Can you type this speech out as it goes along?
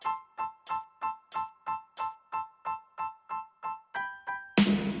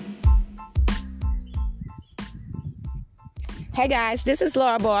Hey guys, this is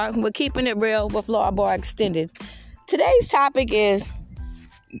Laura Barr. We're keeping it real with Laura Barr Extended. Today's topic is,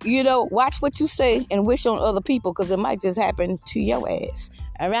 watch what you say and wish on other people because it might just happen to your ass.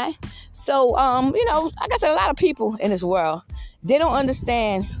 All right? So, like I said, a lot of people in this world, they don't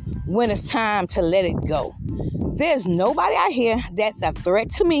understand when it's time to let it go. There's nobody out here that's a threat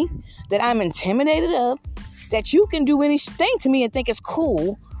to me, that I'm intimidated of, that you can do anything to me and think it's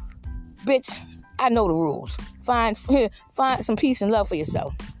cool. Bitch, I know the rules. Find some peace and love for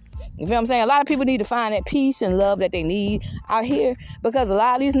yourself. You feel what I'm saying? A lot of people need to find that peace and love that they need out here because a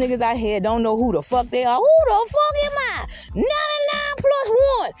lot of these niggas out here don't know who the fuck they are. Who the fuck am I? 99 plus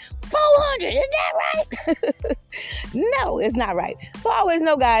 1, 400. Is that right? No, it's not right. So I always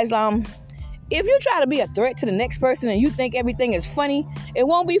know, guys, if you try to be a threat to the next person and you think everything is funny, it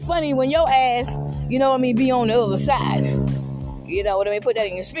won't be funny when your ass, be on the other side. You know what I mean? Put that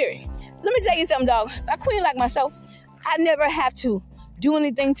in your spirit. Let me tell you something, dog. A queen like myself, I never have to do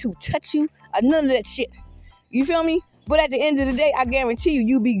anything to touch you or none of that shit. You feel me? But at the end of the day, I guarantee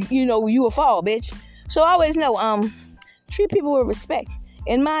you you a fall, bitch. So I always know, treat people with respect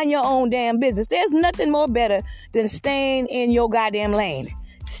and mind your own damn business. There's nothing more better than staying in your goddamn lane.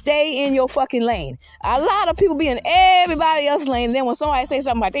 Stay in your fucking lane. A lot of people be in everybody else's lane, and then when somebody say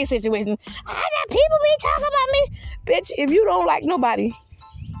something about their situation, I got people be talking about me. Bitch, if you don't like nobody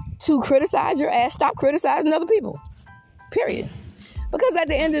to criticize your ass, stop criticizing other people. Period. Because at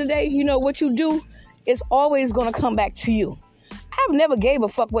the end of the day, what you do is always going to come back to you. I've never gave a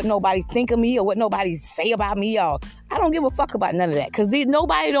fuck what nobody think of me or what nobody say about me, y'all. I don't give a fuck about none of that because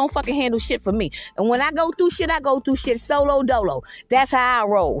nobody don't fucking handle shit for me. And when I go through shit solo dolo. That's how I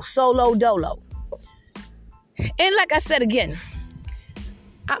roll. Solo dolo. And like I said again,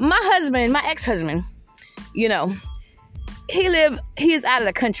 my ex-husband, he is out of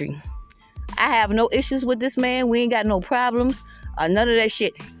the country. I have no issues with this man. We ain't got no problems or none of that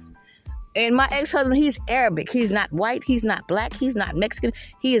shit. And my ex-husband, he's Arabic. He's not white. He's not black. He's not Mexican.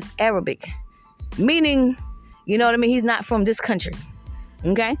 He is Arabic. Meaning, he's not from this country.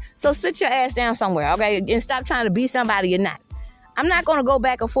 Okay? So sit your ass down somewhere, okay? And stop trying to be somebody you're not. I'm not going to go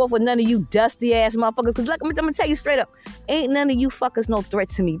back and forth with none of you dusty ass motherfuckers. Because look, I'm going to tell you straight up. Ain't none of you fuckers no threat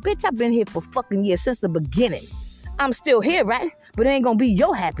to me. Bitch, I've been here for fucking years since the beginning. I'm still here, right? But it ain't going to be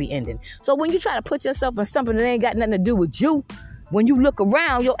your happy ending. So when you try to put yourself in something that ain't got nothing to do with you, when you look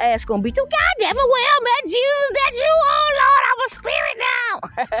around, your ass gonna be too goddamn well, man, Jesus, that's you, oh Lord, I'm a spirit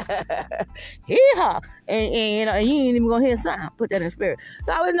now. Yeah, and you ain't even gonna hear something. Put that in spirit.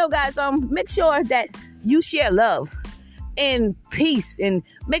 So I always know, guys, make sure that you share love and peace, and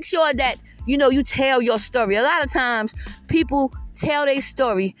make sure that you tell your story. A lot of times, people tell their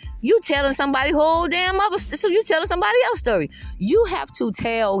story. You telling somebody whole damn other, so you telling somebody else's story. You have to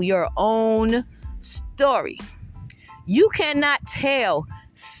tell your own story. You cannot tell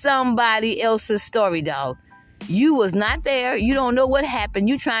somebody else's story, dog. You was not there. You don't know what happened.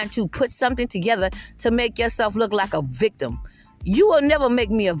 You trying to put something together to make yourself look like a victim. You will never make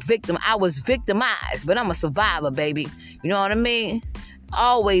me a victim. I was victimized, but I'm a survivor, baby. You know what I mean?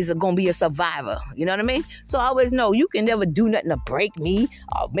 Always going to be a survivor. You know what I mean? So I always know you can never do nothing to break me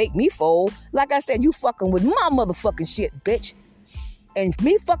or make me fold. Like I said, you fucking with my motherfucking shit, bitch. And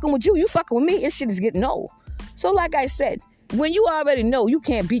me fucking with you, you fucking with me, this shit is getting old. So like I said, when you already know you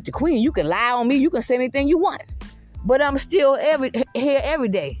can't beat the queen, you can lie on me, you can say anything you want. But I'm still here every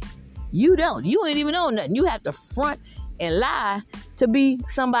day. You don't. You ain't even know nothing. You have to front and lie to be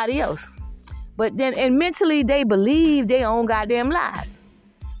somebody else. But then, and mentally, they believe their own goddamn lies.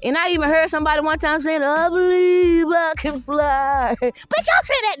 And I even heard somebody one time saying, I believe I can fly. But y'all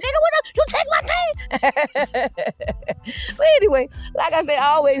say that, nigga. You take my name? But anyway, like I said,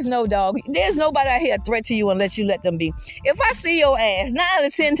 I always know, dog, there's nobody out here a threat to you unless you let them be. If I see your ass 9 out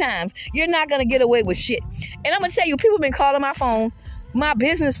of 10 times, you're not going to get away with shit. And I'm going to tell you, people been calling my phone, my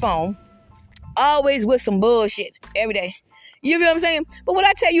business phone, always with some bullshit every day. You feel what I'm saying? But what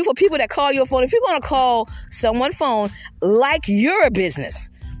I tell you, for people that call your phone, if you're going to call someone's phone like you're a business,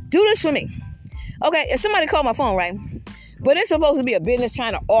 do this for me. Okay, if somebody called my phone, right? But it's supposed to be a business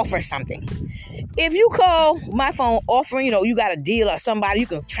trying to offer something. If you call my phone offering, you got a deal or somebody, you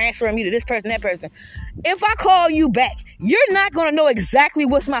can transfer me to this person, that person. If I call you back, you're not going to know exactly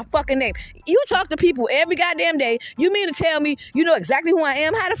what's my fucking name. You talk to people every goddamn day. You mean to tell me you know exactly who I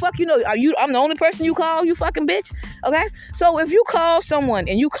am? How the fuck you know? I'm the only person you call, you fucking bitch? Okay? So if you call someone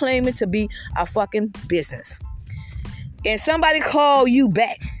and you claim it to be a fucking business, and somebody call you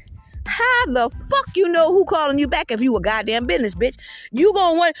back, how the fuck you know who calling you back if you a goddamn business, bitch? You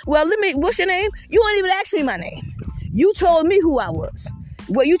gonna want, what's your name? You ain't even ask me my name. You told me who I was.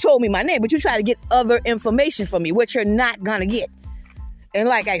 Well, you told me my name, but you try to get other information from me, which you're not gonna get. And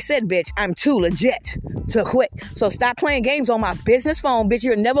like I said, bitch, I'm too legit to quit. So stop playing games on my business phone, bitch.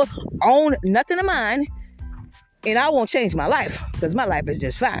 You'll never own nothing of mine. And I won't change my life because my life is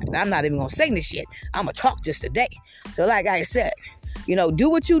just fine. I'm not even going to say this shit. I'm going to talk just today. So like I said, do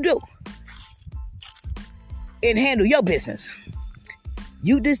what you do and handle your business.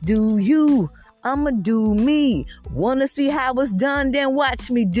 You just do you. I'ma do me. Wanna see how it's done? Then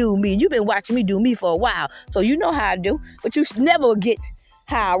watch me do me. You've been watching me do me for a while, so you know how I do. But you never get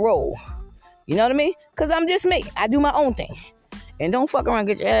how I roll. You know what I mean? Because I'm just me. I do my own thing. And don't fuck around and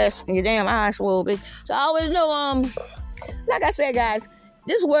get your ass and your damn eyes swole, bitch. So I always know, like I said, guys,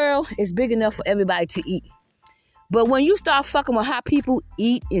 this world is big enough for everybody to eat. But when you start fucking with how people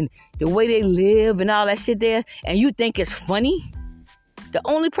eat and the way they live and all that shit there, and you think it's funny, the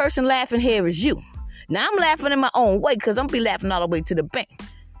only person laughing here is you. Now, I'm laughing in my own way because I'm going to be laughing all the way to the bank.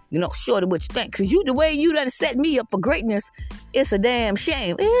 Short of what you think. Because the way you done set me up for greatness, it's a damn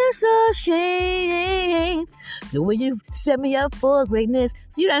shame. It's a shame. The way you set me up for greatness.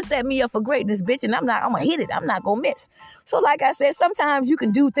 So you done set me up for greatness, bitch, and I'm going to hit it. I'm not going to miss. So like I said, sometimes you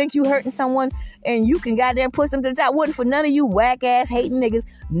can think you hurting someone and you can goddamn push them to the top. Wouldn't for none of you whack-ass hating niggas,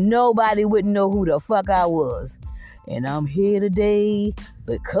 nobody wouldn't know who the fuck I was. And I'm here today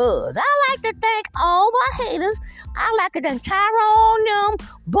because I like to thank all my haters. I like to thank Tyrone,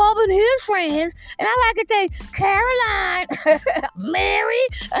 Bob and his friends. And I like to thank Caroline, Mary,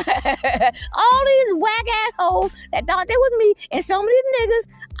 all these whack assholes that thought they was me. And some of these niggas,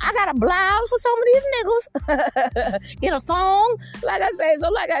 I got a blouse for some of these niggas. Get a thong. Like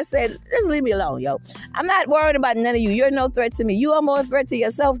I said, just leave me alone, yo. I'm not worried about none of you. You're no threat to me. You are more a threat to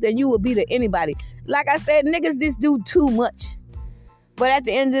yourself than you will be to anybody. Like I said, niggas just do too much. But at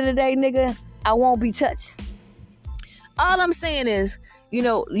the end of the day, nigga, I won't be touched. All I'm saying is,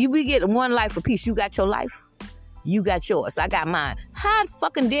 we get one life for peace. You got your life. You got yours. I got mine. How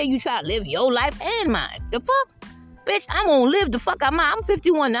fucking dare you try to live your life and mine? The fuck? Bitch, I'm gonna live the fuck out mine. I'm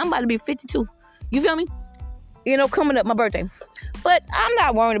 51 now. I'm about to be 52. You feel me? Coming up my birthday. But I'm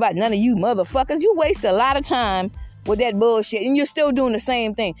not worrying about none of you motherfuckers. You waste a lot of time with that bullshit, and you're still doing the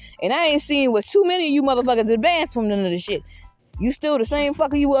same thing. And I ain't seen what too many of you motherfuckers advance from none of this shit. You still the same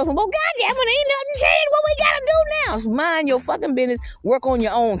fucker you were from. Oh, goddamn, it ain't nothing changed. What we gotta do now is mind your fucking business, work on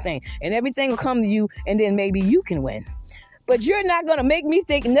your own thing, and everything will come to you, and then maybe you can win. But you're not gonna make me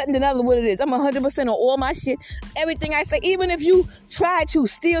think nothing other than what it is. I'm 100% on all my shit. Everything I say, even if you try to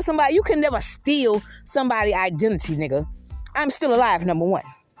steal somebody, you can never steal somebody's identity, nigga. I'm still alive, number one.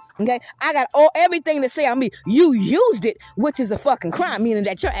 Okay, I got everything to say on me. You used it, which is a fucking crime, meaning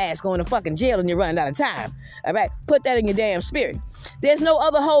that your ass going to fucking jail and you're running out of time. All right, put that in your damn spirit. There's no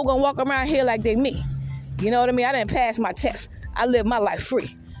other hoe gonna walk around here like they me. You know what I mean? I didn't pass my test. I live my life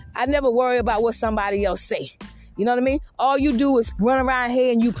free. I never worry about what somebody else say. You know what I mean? All you do is run around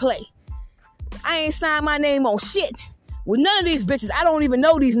here and you play. I ain't signed my name on shit with none of these bitches. I don't even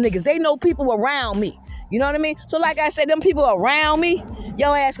know these niggas. They know people around me. You know what I mean? So like I said, them people around me,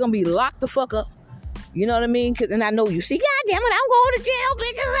 your ass gonna be locked the fuck up. You know what I mean? And I know you see, God damn it, I'm going to jail,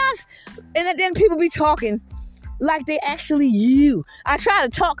 bitches. And then people be talking like they actually you. I try to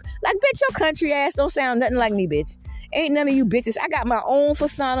talk like, bitch, your country ass don't sound nothing like me, bitch. Ain't none of you bitches. I got my own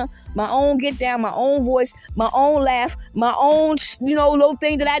persona, my own get down, my own voice, my own laugh, my own, little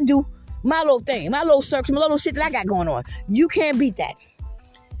thing that I do. My little thing, my little circus, my little shit that I got going on. You can't beat that.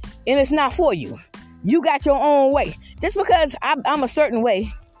 And it's not for you. You got your own way. Just because I'm a certain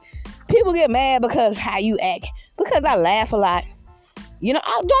way, people get mad because how you act. Because I laugh a lot.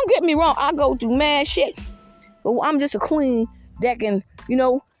 Don't get me wrong. I go through mad shit. But I'm just a queen that can,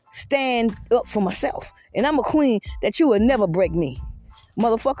 stand up for myself. And I'm a queen that you would never break me.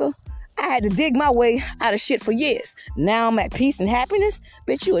 Motherfucker, I had to dig my way out of shit for years. Now I'm at peace and happiness.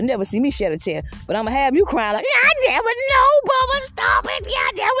 Bitch, you would never see me shed a tear. But I'm going to have you crying like, God damn it, no, Bubba, stop it.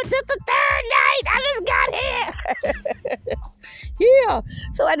 God damn it, this the third night. I just got here. Yeah.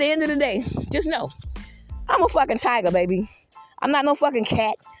 So at the end of the day, just know, I'm a fucking tiger, baby. I'm not no fucking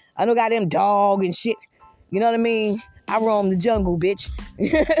cat. I no goddamn dog and shit. You know what I mean? I roam the jungle, bitch.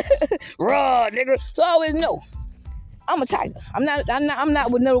 Raw, nigga. So I always know. I'm a tiger. I'm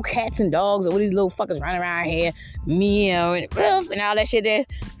not with little cats and dogs or with these little fuckers running around here, meow and all that shit there.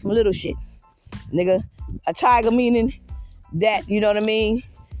 Some little shit. Nigga. A tiger meaning that, you know what I mean?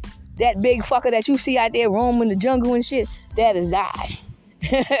 That big fucker that you see out there roaming the jungle and shit, that is I.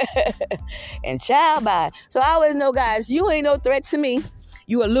 And child bye. So I always know, guys, you ain't no threat to me.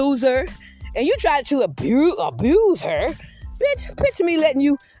 You a loser. And you try to abuse her. Bitch, picture me letting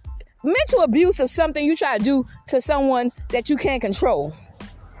you... Mental abuse of something you try to do to someone that you can't control.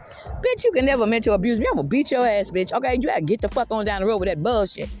 Bitch, you can never mental abuse me. I'm gonna beat your ass, bitch. Okay, you gotta get the fuck on down the road with that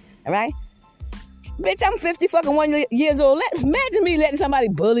bullshit. All right? Bitch, I'm 1 years old. Imagine me letting somebody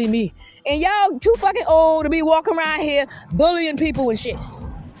bully me. And y'all too fucking old to be walking around here bullying people and shit.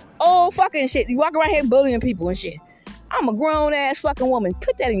 Old fucking shit. You walk around here bullying people and shit. I'm a grown ass fucking woman.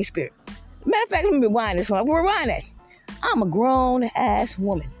 Put that in your spirit. Matter of fact, let me rewind this one. We'll rewind that. I'm a grown ass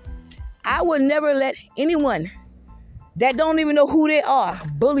woman. I would never let anyone that don't even know who they are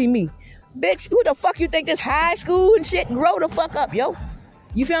bully me. Bitch, who the fuck you think this high school and shit? Grow the fuck up, yo.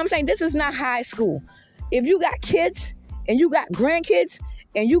 You feel what I'm saying? This is not high school. If you got kids and you got grandkids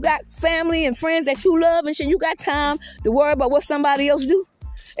and you got family and friends that you love and shit, you got time to worry about what somebody else do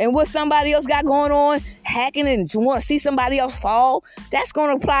and what somebody else got going on, hacking and you want to see somebody else fall, that's going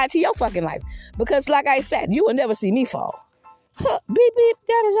to apply to your fucking life. Because like I said, you will never see me fall. Huh, beep, beep,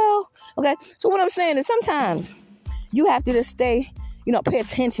 that is all. Okay, so what I'm saying is sometimes you have to just stay, pay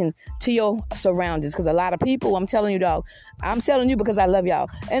attention to your surroundings. Because a lot of people, I'm telling you, dog, I'm telling you because I love y'all.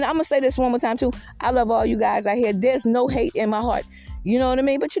 And I'm going to say this one more time, too. I love all you guys out here. There's no hate in my heart. You know what I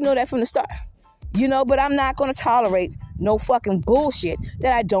mean? But you know that from the start. But I'm not going to tolerate no fucking bullshit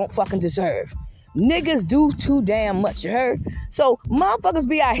that I don't fucking deserve. Niggas do too damn much, you heard? So motherfuckers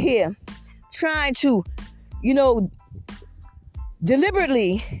be out here trying to,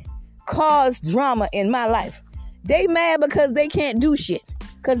 deliberately cause drama in my life. They mad because they can't do shit.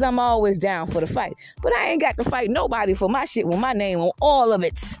 Because I'm always down for the fight. But I ain't got to fight nobody for my shit with my name on all of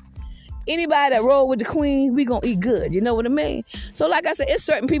it. Anybody that roll with the queen, we gonna eat good. You know what I mean? So like I said, it's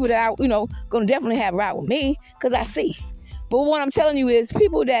certain people that I, gonna definitely have ride with me. Because I see. But what I'm telling you is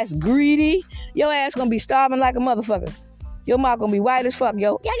people that's greedy, your ass gonna be starving like a motherfucker. Your mouth gonna be white as fuck,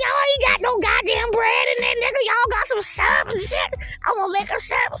 yo. Yeah, y'all ain't got no goddamn bread in there, nigga. Y'all got some syrup and shit. I'm gonna make a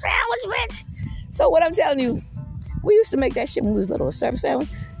syrup sandwich, bitch. So what I'm telling you, we used to make that shit when we was little, a syrup sandwich.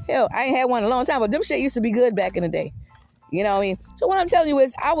 Hell, I ain't had one in a long time, but them shit used to be good back in the day. You know what I mean? So what I'm telling you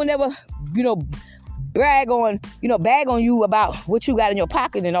is I would never, bag on you about what you got in your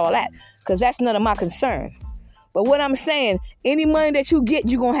pocket and all that, because that's none of my concern. But what I'm saying, any money that you get,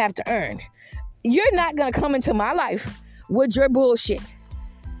 you're gonna have to earn. You're not gonna come into my life with your bullshit.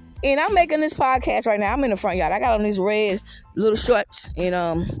 And I'm making this podcast right now. I'm in the front yard. I got on these red little shorts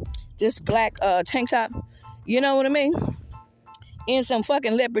and this black tank top. You know what I mean? And some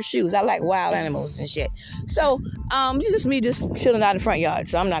fucking leopard shoes. I like wild animals and shit. So, it's just me just chilling out in the front yard.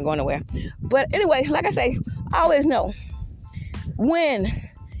 So I'm not going nowhere. But anyway, like I say, I always know when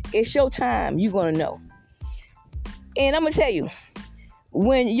it's your time, you're going to know. And I'm going to tell you,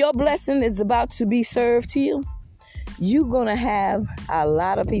 when your blessing is about to be served to you, you're going to have a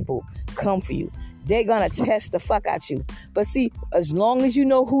lot of people come for you. They're going to test the fuck out you. But see, as long as you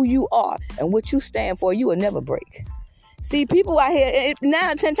know who you are and what you stand for, you will never break. See, people out here,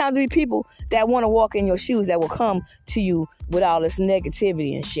 9 or 10 times there be people that want to walk in your shoes that will come to you with all this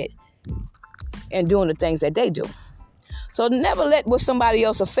negativity and shit and doing the things that they do. So never let what somebody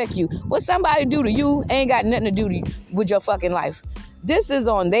else affect you. What somebody do to you ain't got nothing to do with your fucking life. This is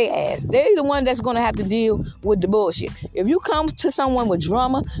on their ass. They're the one that's going to have to deal with the bullshit. If you come to someone with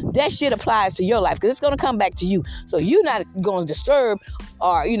drama, that shit applies to your life because it's going to come back to you. So you're not going to disturb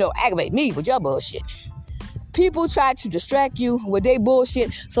or, aggravate me with your bullshit. People try to distract you with their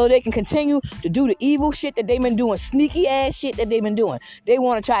bullshit so they can continue to do the evil shit that they've been doing, sneaky ass shit that they've been doing. They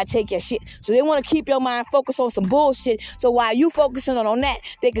want to try to take your shit. So they want to keep your mind focused on some bullshit. So while you focusing on that,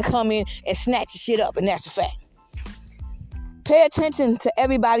 they can come in and snatch your shit up. And that's a fact. Pay attention to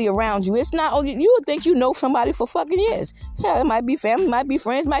everybody around you. It's not only, you would think you know somebody for fucking years. Hell, it might be family, might be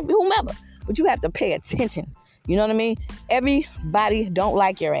friends, might be whomever. But you have to pay attention. You know what I mean? Everybody don't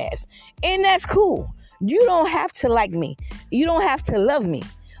like your ass. And that's cool. You don't have to like me. You don't have to love me.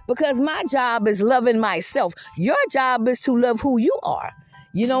 Because my job is loving myself. Your job is to love who you are.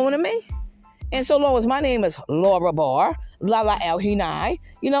 You know what I mean? And so long as my name is Laura Barr, Lala El Hinai,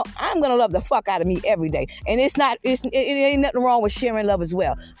 I'm going to love the fuck out of me every day. And it ain't nothing wrong with sharing love as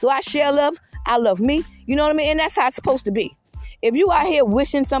well. So I share love. I love me. You know what I mean? And that's how it's supposed to be. If you out here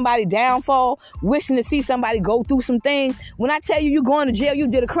wishing somebody downfall, wishing to see somebody go through some things, when I tell you you going to jail, you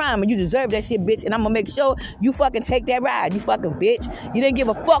did a crime and you deserve that shit, bitch. And I'm going to make sure you fucking take that ride, you fucking bitch. You didn't give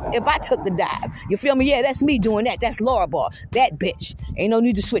a fuck if I took the dive. You feel me? Yeah, that's me doing that. That's Laura Barr. That bitch. Ain't no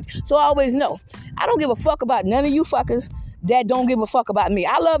need to switch. So I always know, I don't give a fuck about none of you fuckers that don't give a fuck about me.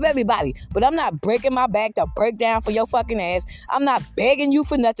 I love everybody, but I'm not breaking my back to break down for your fucking ass. I'm not begging you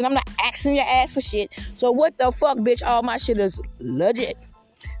for nothing. I'm not asking your ass for shit. So what the fuck, bitch? All my shit is legit.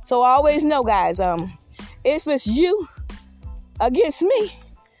 So I always know, guys, if it's you against me,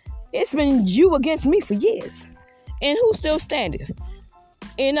 it's been you against me for years. And who's still standing?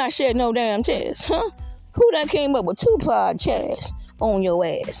 and not shed no damn tears, huh? Who done came up with 2 podcasts on your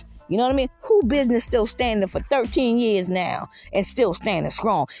ass? You know what I mean? Who business still standing for 13 years now and still standing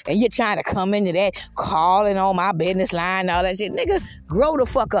strong? And you're trying to come into that calling on my business line and all that shit. Nigga, grow the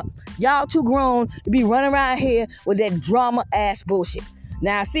fuck up. Y'all too grown to be running around here with that drama ass bullshit.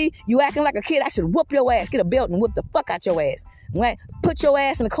 Now, see, you acting like a kid. I should whoop your ass. Get a belt and whoop the fuck out your ass. Right? Put your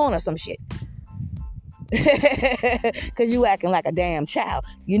ass in the corner or some shit. Because you acting like a damn child.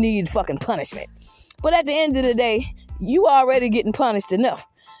 You need fucking punishment. But at the end of the day, you already getting punished enough.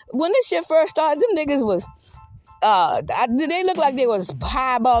 When this shit first started, them niggas was, they look like they was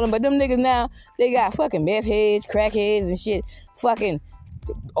highballing, but them niggas now, they got fucking meth heads, crack heads and shit, fucking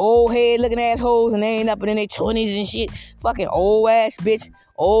old head looking assholes, and they ain't up in their 20s and shit, fucking old ass bitch,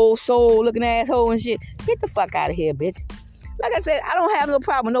 old soul looking asshole and shit. Get the fuck out of here, bitch. Like I said, I don't have no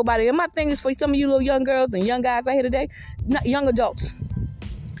problem with nobody. And my thing is for some of you little young girls and young guys out here today, young adults.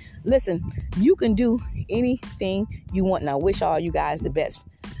 Listen, you can do anything you want, and I wish all you guys the best.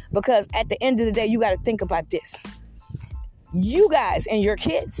 Because at the end of the day, you got to think about this. You guys and your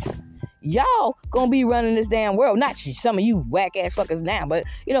kids, y'all gonna be running this damn world. Not some of you whack ass fuckers now, but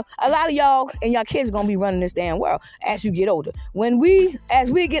you know, a lot of y'all and your kids gonna be running this damn world as you get older. As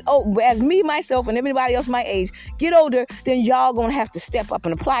we get old, as me, myself, and everybody else my age get older, then y'all gonna have to step up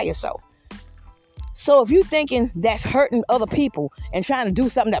and apply yourself. So if you thinking that's hurting other people and trying to do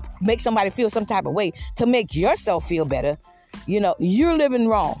something that makes somebody feel some type of way to make yourself feel better, you know, you're living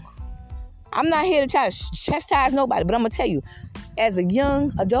wrong. I'm not here to try to chastise nobody, but I'm going to tell you, as a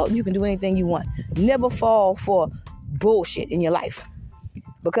young adult, you can do anything you want. Never fall for bullshit in your life,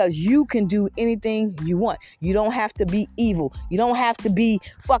 because you can do anything you want. You don't have to be evil. You don't have to be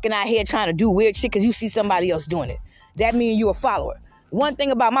fucking out here trying to do weird shit because you see somebody else doing it. That means you're a follower. One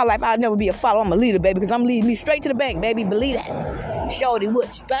thing about my life, I'll never be a follower. I'm a leader, baby, because I'm leading me straight to the bank, baby. Believe that. Shorty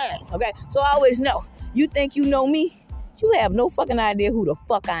Woods, dang. Okay? So I always know. You think you know me? You have no fucking idea who the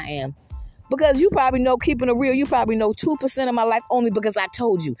fuck I am. Because you probably know, keeping it real, you probably know 2% of my life only because I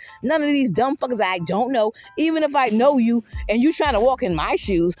told you. None of these dumb fuckers I don't know, even if I know you and you trying to walk in my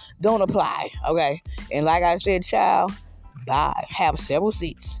shoes, don't apply. Okay? And like I said, child, bye. Have several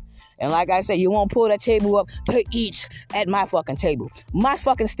seats. And like I said, you won't pull that table up to eat at my fucking table. My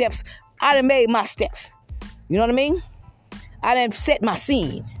fucking steps, I done made my steps. You know what I mean? I done set my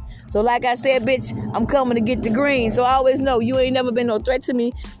scene. So like I said, bitch, I'm coming to get the green. So I always know you ain't never been no threat to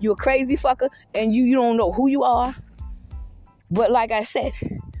me. You a crazy fucker, and you don't know who you are. But like I said,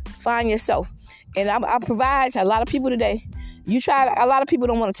 find yourself. And I provide to a lot of people today. A lot of people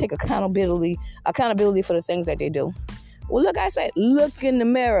don't want to take accountability for the things that they do. Well, look, I said, look in the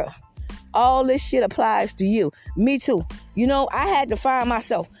mirror. All this shit applies to you. Me too. You know, I had to find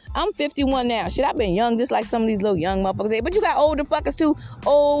myself. I'm 51 now. Shit, I've been young just like some of these little young motherfuckers. But you got older fuckers too.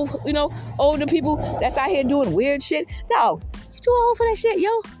 Older people that's out here doing weird shit. Dog, you too old for that shit,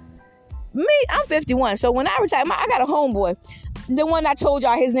 yo. Me, I'm 51. So when I retire, I got a homeboy. The one I told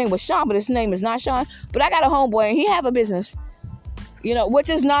y'all his name was Sean, but his name is not Sean. But I got a homeboy and he have a business. You know, which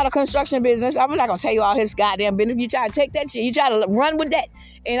is not a construction business. I'm not going to tell you all his goddamn business. You try to take that shit. You try to run with that.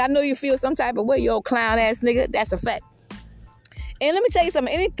 And I know you feel some type of way, you old clown ass nigga. That's a fact. And let me tell you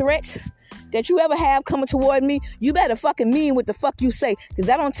something. Any threats that you ever have coming toward me, you better fucking mean what the fuck you say.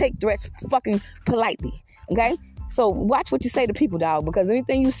 Because I don't take threats fucking politely. Okay? So watch what you say to people, dog. Because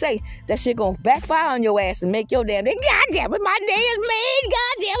anything you say, that shit going to backfire on your ass and make your damn day. God damn it, my day is made.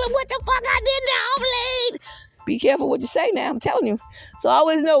 God damn it, what the fuck I did now, I'm late. Be careful what you say now, I'm telling you. So I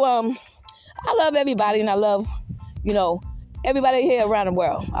always know, I love everybody, and I love, everybody here around the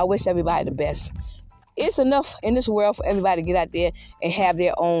world. I wish everybody the best. It's enough in this world for everybody to get out there and have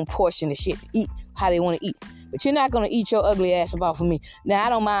their own portion of shit to eat how they want to eat. But you're not going to eat your ugly ass about for me. Now, I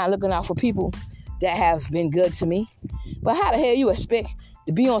don't mind looking out for people that have been good to me. But how the hell you expect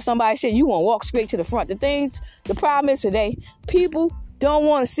to be on somebody's shit? You want to walk straight to the front. The problem is today, people don't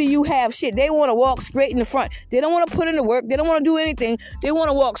want to see you have shit. They want to walk straight in the front. They don't want to put in the work. They don't want to do anything. They want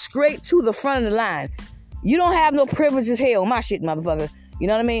to walk straight to the front of the line. You don't have no privileges here on my shit, motherfucker. You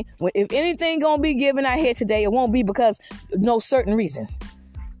know what I mean? If anything gonna be given out here today, it won't be because no certain reason.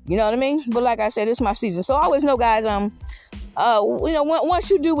 You know what I mean? But like I said, it's my season. So I always know, guys, once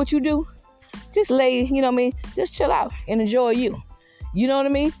you do what you do, just just chill out and enjoy you. You know what I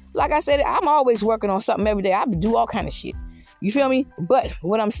mean? Like I said, I'm always working on something every day. I do all kind of shit. You feel me? But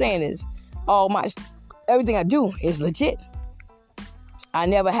what I'm saying is, everything I do is legit. I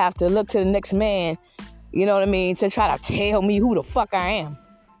never have to look to the next man, you know what I mean, to try to tell me who the fuck I am.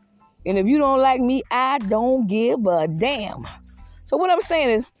 And if you don't like me, I don't give a damn. So what I'm saying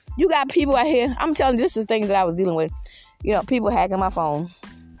is, you got people out here, I'm telling you, this is things that I was dealing with. People hacking my phone,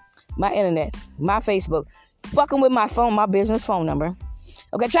 my internet, my Facebook, fucking with my phone, my business phone number.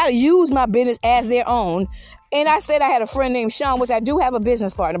 Okay, try to use my business as their own. And I said I had a friend named Sean, which I do have a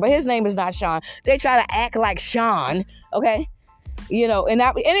business partner, but his name is not Sean. They try to act like Sean, okay? And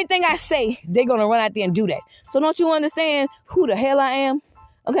anything I say, they're going to run out there and do that. So don't you understand who the hell I am,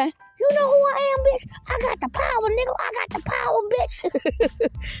 okay? You know who I am, bitch? I got the power, nigga. I got the power,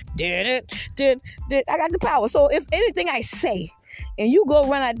 bitch. I got the power. So if anything I say, and you go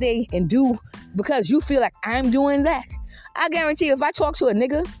run out there and do because you feel like I'm doing that, I guarantee you, if I talk to a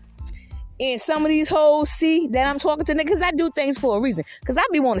nigga and some of these hoes see that I'm talking to niggas, because I do things for a reason. Because I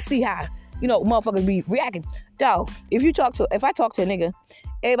be wanting to see how, motherfuckers be reacting. Dog, if I talk to a nigga,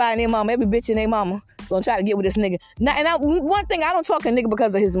 everybody and their mama, every bitch and their mama gonna try to get with this nigga. One thing, I don't talk to a nigga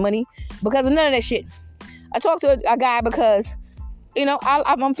because of his money, because of none of that shit. I talk to a guy because,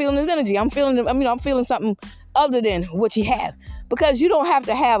 I'm feeling his energy. I'm feeling something other than what he have. Because you don't have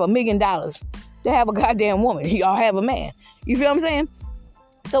to have $1 million to have a goddamn woman. Y'all have a man. You feel what I'm saying?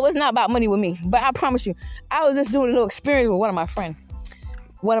 So it's not about money with me. But I promise you, I was just doing a little experience with one of my friends,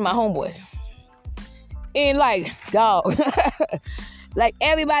 one of my homeboys. And dog,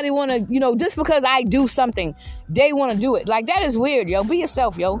 everybody want to, just because I do something, they want to do it. That is weird, yo. Be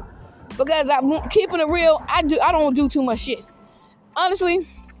yourself, yo. Because I'm keeping it real, I don't do too much shit. Honestly,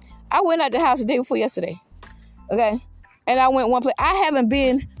 I went out the house the day before yesterday. Okay? And I went one place. I haven't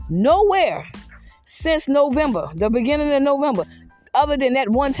been nowhere since November, the beginning of November, other than that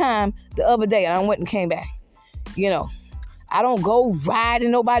one time the other day, and I went and came back. I don't go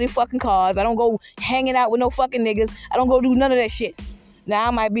riding nobody fucking cars. I don't go hanging out with no fucking niggas. I don't go do none of that shit. Now,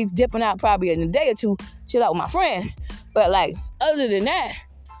 I might be dipping out probably in a day or two, chill out with my friend. But, other than that,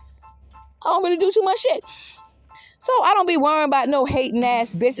 I don't really do too much shit. So, I don't be worrying about no hating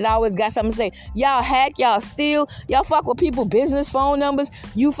ass bitch that always got something to say. Y'all hack, y'all steal, y'all fuck with people's business phone numbers.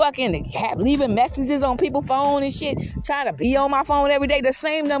 You fucking leaving messages on people's phone and shit. Trying to be on my phone every day. The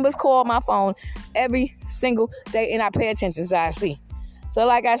same numbers call my phone every single day. And I pay attention, so I see. So,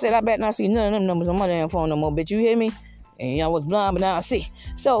 like I said, I bet not see none of them numbers on my damn phone no more, bitch. You hear me? And I was blind, but now I see.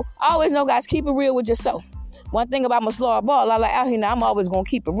 So, I always know, guys, keep it real with yourself. One thing about my Laura Ball, out here now, I'm always going to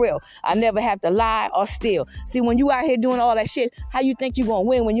keep it real. I never have to lie or steal. See, when you out here doing all that shit, how you think you going to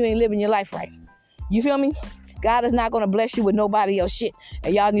win when you ain't living your life right? You feel me? God is not going to bless you with nobody else shit.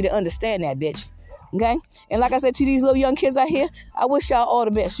 And y'all need to understand that, bitch. Okay? And like I said to these little young kids out here, I wish y'all all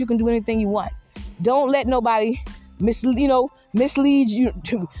the best. You can do anything you want. Don't let nobody mislead you,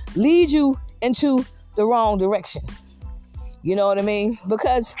 to lead you into the wrong direction. You know what I mean?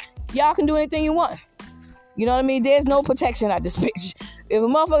 Because y'all can do anything you want. You know what I mean? There's no protection out this bitch. If a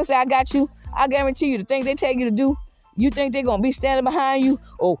motherfucker say, I got you, I guarantee you the thing they tell you to do, you think they're going to be standing behind you?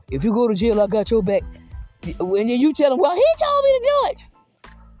 Oh, if you go to jail, I got your back. And then you tell them, well, he told me to do it.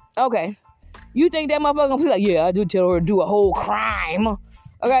 Okay. You think that motherfucker going to be like, yeah, I do tell her to do a whole crime.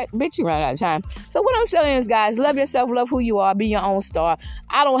 Okay? Bitch, you run out of time. So what I'm saying is, guys, love yourself, love who you are, be your own star.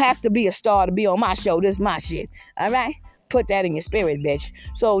 I don't have to be a star to be on my show. This is my shit. All right? Put that in your spirit, bitch.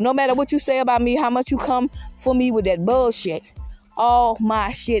 So no matter what you say about me, how much you come for me with that bullshit, all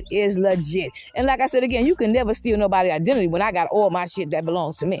my shit is legit. And like I said again, you can never steal nobody's identity when I got all my shit that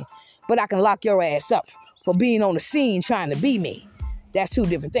belongs to me. But I can lock your ass up for being on the scene trying to be me. That's two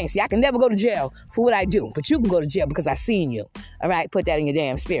different things. See, I can never go to jail for what I do, but you can go to jail because I seen you. All right? Put that in your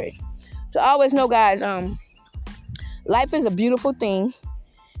damn spirit. So always know, guys, life is a beautiful thing.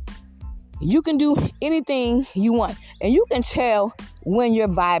 You can do anything you want. And you can tell when you're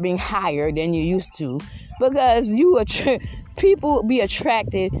vibing higher than you used to. Because people be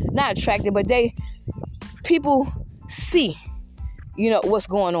attracted, not attracted, but people see, what's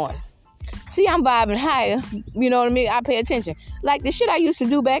going on. See, I'm vibing higher. You know what I mean? I pay attention. Like the shit I used to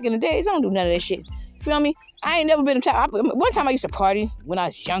do back in the days, I don't do none of that shit. You feel me? I ain't never been a type. One time I used to party when I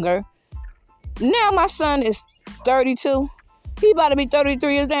was younger. Now my son is 32. He about to be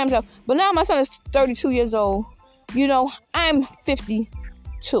 33 years damn self. But now my son is 32 years old. I'm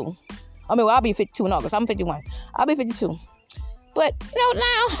 52. I'll be 52 in August. I'm 51. I'll be 52. But,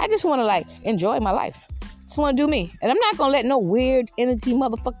 now I just want to, enjoy my life. Just want to do me. And I'm not going to let no weird energy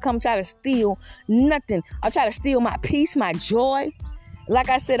motherfucker come try to steal nothing. I'll try to steal my peace, my joy. Like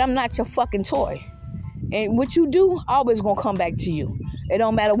I said, I'm not your fucking toy. And what you do, always going to come back to you. It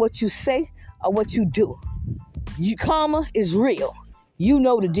don't matter what you say or what you do. Karma is real. You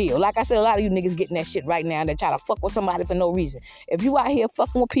know the deal. Like I said, a lot of you niggas getting that shit right now. They try to fuck with somebody for no reason. If you out here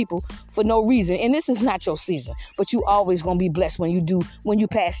fucking with people for no reason, and this is not your season, but you always gonna be blessed when you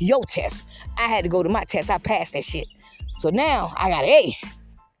pass your test. I had to go to my test. I passed that shit. So now I got an A,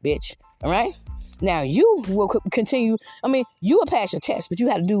 bitch. All right? Now, you will continue. I mean, you will pass your test, but you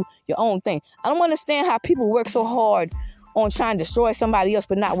have to do your own thing. I don't understand how people work so hard on trying to destroy somebody else,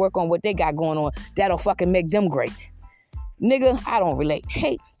 but not work on what they got going on. That'll fucking make them great. Nigga, I don't relate.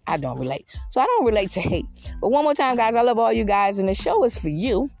 Hate, I don't relate. So I don't relate to hate. But one more time, guys, I love all you guys, and the show is for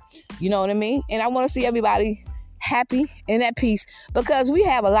you. You know what I mean? And I want to see everybody happy and at peace, because we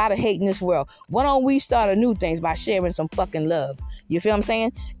have a lot of hate in this world. Why don't we start a new things by sharing some fucking love? You feel what I'm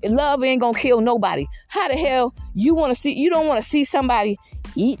saying? Love ain't gonna kill nobody. How the hell you don't want to see somebody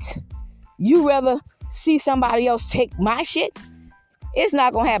eat? You rather see somebody else take my shit? It's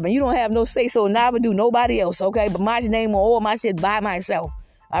not gonna happen. You don't have no say so, never do nobody else, okay? But my name on all my shit by myself.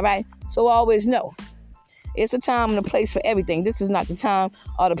 All right? So always know, it's a time and a place for everything. This is not the time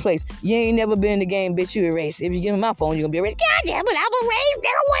or the place. You ain't never been in the game, bitch. You erased. If you give me my phone, you're gonna be erased. God damn it, I'm erased.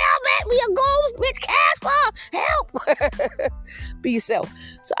 Nigga, where I'm at? We a ghost, bitch. Casper, help. Be yourself.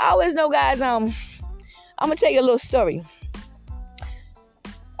 So I always know, guys, I'm gonna tell you a little story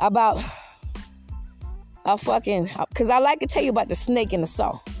about because I like to tell you about the snake and the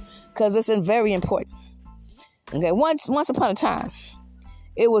saw, because it's very important. Okay, once upon a time,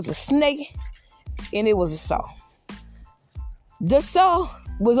 it was a snake and it was a saw. The saw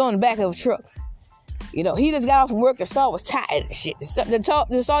was on the back of a truck. You know, he just got off from work. The saw was tired and shit.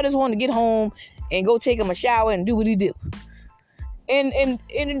 The saw just wanted to get home and go take him a shower and do what he do. And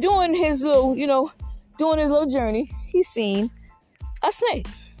doing his little journey, he seen a snake.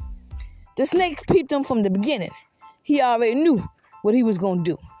 The snake peeped him from the beginning. He already knew what he was gonna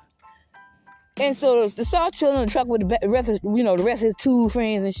do. And so the saw chilling in the truck with the rest of his two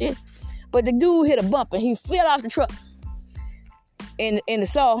friends and shit. But the dude hit a bump and he fell off the truck. And the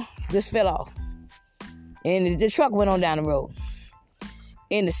saw just fell off. And the truck went on down the road.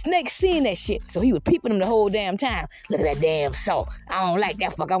 And the snake seen that shit. So he was peeping him the whole damn time. Look at that damn saw. I don't like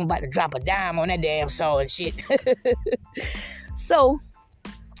that fuck. I'm about to drop a dime on that damn saw and shit. So,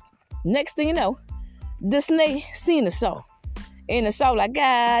 next thing you know, the snake seen the saw. And the saw like,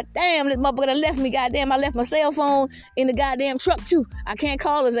 God damn, this motherfucker done left me. Goddamn, I left my cell phone in the goddamn truck too. I can't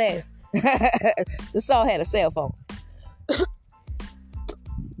call his ass. The saw had a cell phone.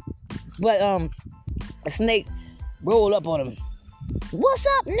 But a snake rolled up on him. What's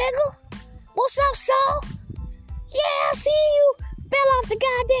up, nigga? What's up, saw? Yeah, I seen you fell off the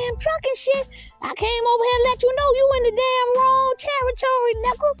goddamn truck and shit. I came over here to let you know you in the damn wrong territory,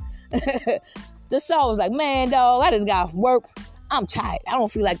 nigga. The saw was like, man, dog, I just got off work. I'm tired. I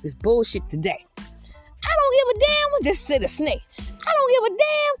don't feel like this bullshit today. I don't give a damn what just said a snake. I don't give a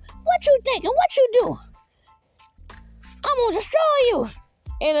damn what you thinking, what you doing. I'm gonna destroy you.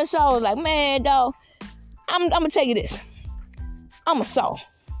 And the saw was like, man, dog, I'm gonna tell you this. I'm a saw.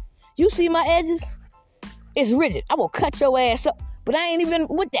 You see my edges? It's rigid. I will cut your ass up. But I ain't even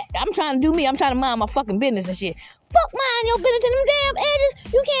with that. I'm trying to do me. I'm trying to mind my fucking business and shit. Fuck mind your business and them damn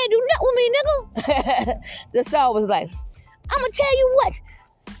edges. You can't do nothing with me, nigga. The saw was like, I'm gonna tell you what.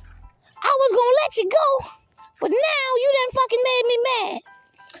 I was gonna let you go, but now you done fucking made me mad.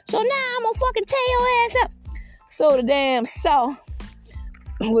 So now I'm gonna fucking tear your ass up. So the damn saw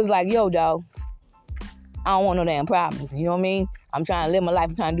was like, yo, dog, I don't want no damn problems. You know what I mean? I'm trying to live my life.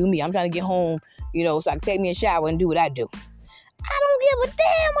 I'm trying to do me. I'm trying to get home, so I can take me a shower and do what I do. I don't give a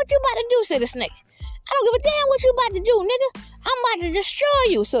damn what you about to do, said the snake. I don't give a damn what you about to do, nigga. I'm about to destroy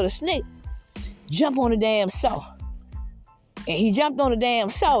you. So the snake jumped on the damn saw. And he jumped on the damn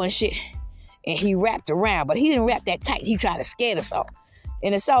saw and shit. And he wrapped around. But he didn't wrap that tight. He tried to scare the saw.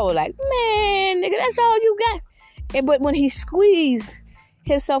 And the saw was like, man, nigga, that's all you got. But when he squeezed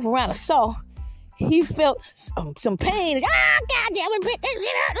himself around the saw, he felt some pain. Goddamn it, bitch, that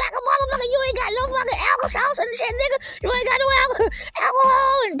shit hurt like a motherfucker. You ain't got no fucking alcohol and shit, nigga. You ain't got no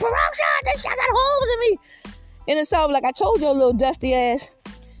alcohol and peroxide. That shit, I got holes in me. And the saw was like, I told your little dusty ass,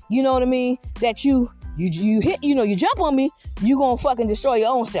 you know what I mean, that you hit, you jump on me, you gonna fucking destroy your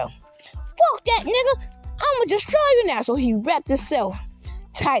own self. Fuck that, nigga. I'm gonna destroy you now. So he wrapped himself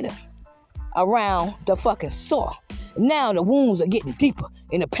tighter around the fucking saw. Now the wounds are getting deeper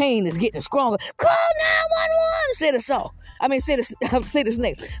and the pain is getting stronger. Call 911, said the saw. Said the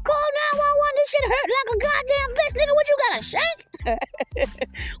snake. Call 911, this shit hurt like a goddamn bitch, nigga. What you got, a shank?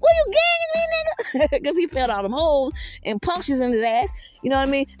 What you ganging me, nigga? Because he felt all them holes and punctures in his ass. You know what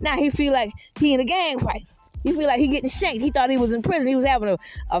I mean? Now he feel like he in a gang fight. He feel like he getting shanked. He thought he was in prison. He was having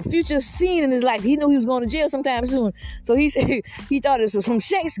a future scene in his life. He knew he was going to jail sometime soon. So he thought there was some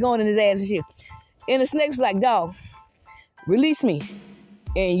shanks going in his ass and shit. And the snake was like, dog, release me.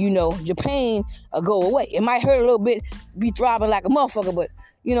 And, your pain will go away. It might hurt a little bit, be throbbing like a motherfucker, but,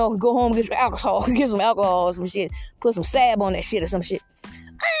 go home and get some alcohol. Get some alcohol or some shit. Put some salve on that shit or some shit. I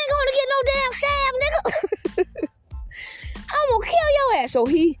ain't going to get no damn salve, nigga. I'm gonna kill your ass. So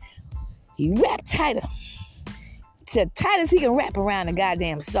he wrapped tighter. To tight as he can wrap around the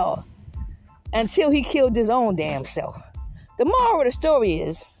goddamn saw. Until he killed his own damn self. The moral of the story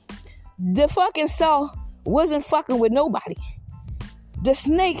is, the fucking saw wasn't fucking with nobody. The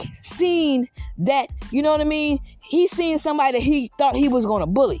snake seen that, you know what I mean? He seen somebody that he thought he was gonna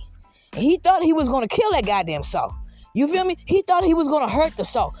bully. And he thought he was gonna kill that goddamn saw. You feel me? He thought he was gonna hurt the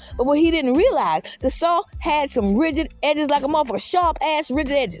saw. But what he didn't realize, the saw had some rigid edges like a motherfucker, sharp ass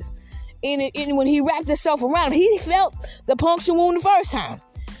rigid edges. And when he wrapped himself around him, he felt the puncture wound the first time.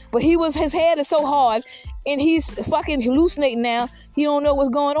 But his head is so hard, and he's fucking hallucinating now. He don't know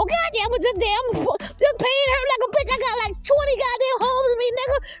what's going on. Goddamn, but this pain hurt like a bitch. I got like 20 goddamn holes in me,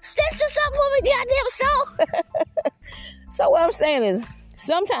 nigga. Stitch this up for me, goddamn saw. So what I'm saying is,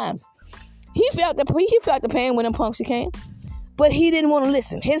 sometimes he felt the pain when the puncture came. But he didn't want to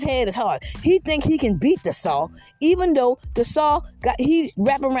listen. His head is hard. He think he can beat the saw, even though the saw he's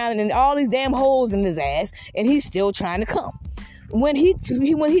wrapping around it and all these damn holes in his ass, and he's still trying to come. When he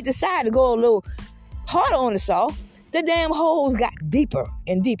decided to go a little harder on the saw, the damn holes got deeper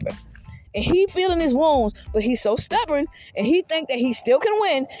and deeper. And he feeling his wounds, but he's so stubborn, and he think that he still can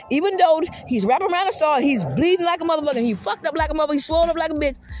win, even though he's wrapping around the saw, he's bleeding like a motherfucker, he fucked up like a motherfucker, he swollen up like a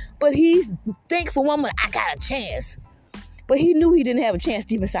bitch, but he think for one minute, I got a chance. But he knew he didn't have a chance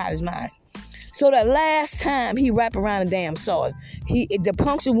deep inside his mind. So the last time he wrapped around the damn saw, the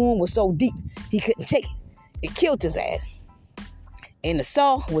puncture wound was so deep, he couldn't take it. It killed his ass. And the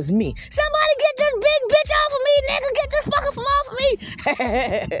saw was me. Somebody get this big bitch off of me, nigga. Get this fucker from off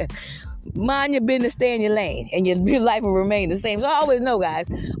of me. Mind your business, stay in your lane, and your life will remain the same. So I always know, guys,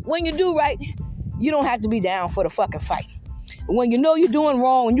 when you do right, you don't have to be down for the fucking fight. When you know you're doing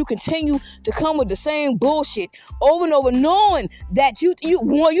wrong and you continue to come with the same bullshit over and over, knowing that you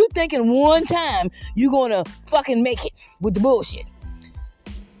thinking one time you're gonna fucking make it with the bullshit.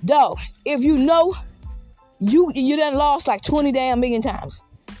 Dog, if you know you done lost like 20 damn million times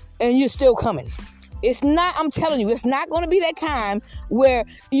and you're still coming. I'm telling you, it's not gonna be that time where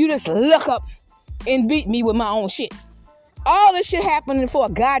you just look up and beat me with my own shit. All this shit happening for a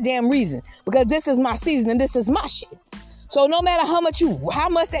goddamn reason, because this is my season and this is my shit. So no matter how much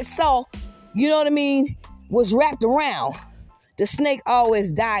that saw, you know what I mean, was wrapped around, the snake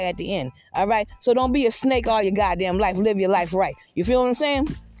always die at the end. All right? So don't be a snake all your goddamn life. Live your life right. You feel what I'm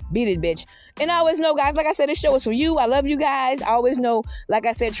saying? Beat it, bitch. And I always know, guys, like I said, this show is for you. I love you guys. I always know, like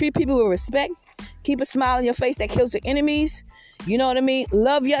I said, treat people with respect. Keep a smile on your face that kills the enemies. You know what I mean?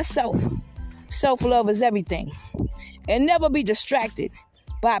 Love yourself. Self-love is everything. And never be distracted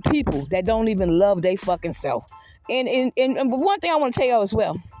by people that don't even love their fucking self. And one thing I want to tell y'all as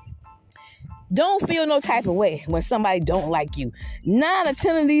well, don't feel no type of way when somebody don't like you. 9 out of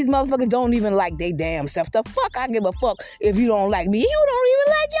 10 of these motherfuckers don't even like they damn self. The fuck I give a fuck if you don't like me. You don't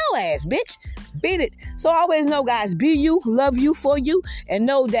even like your ass, bitch. Beat it. So I always know, guys, be you, love you for you, and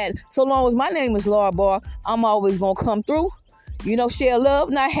know that so long as my name is Laura Barr, I'm always going to come through. You know, share love,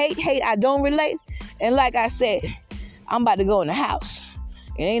 not hate. Hate, I don't relate. And like I said, I'm about to go in the house.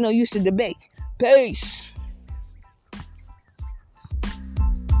 It ain't no use to debate. Peace.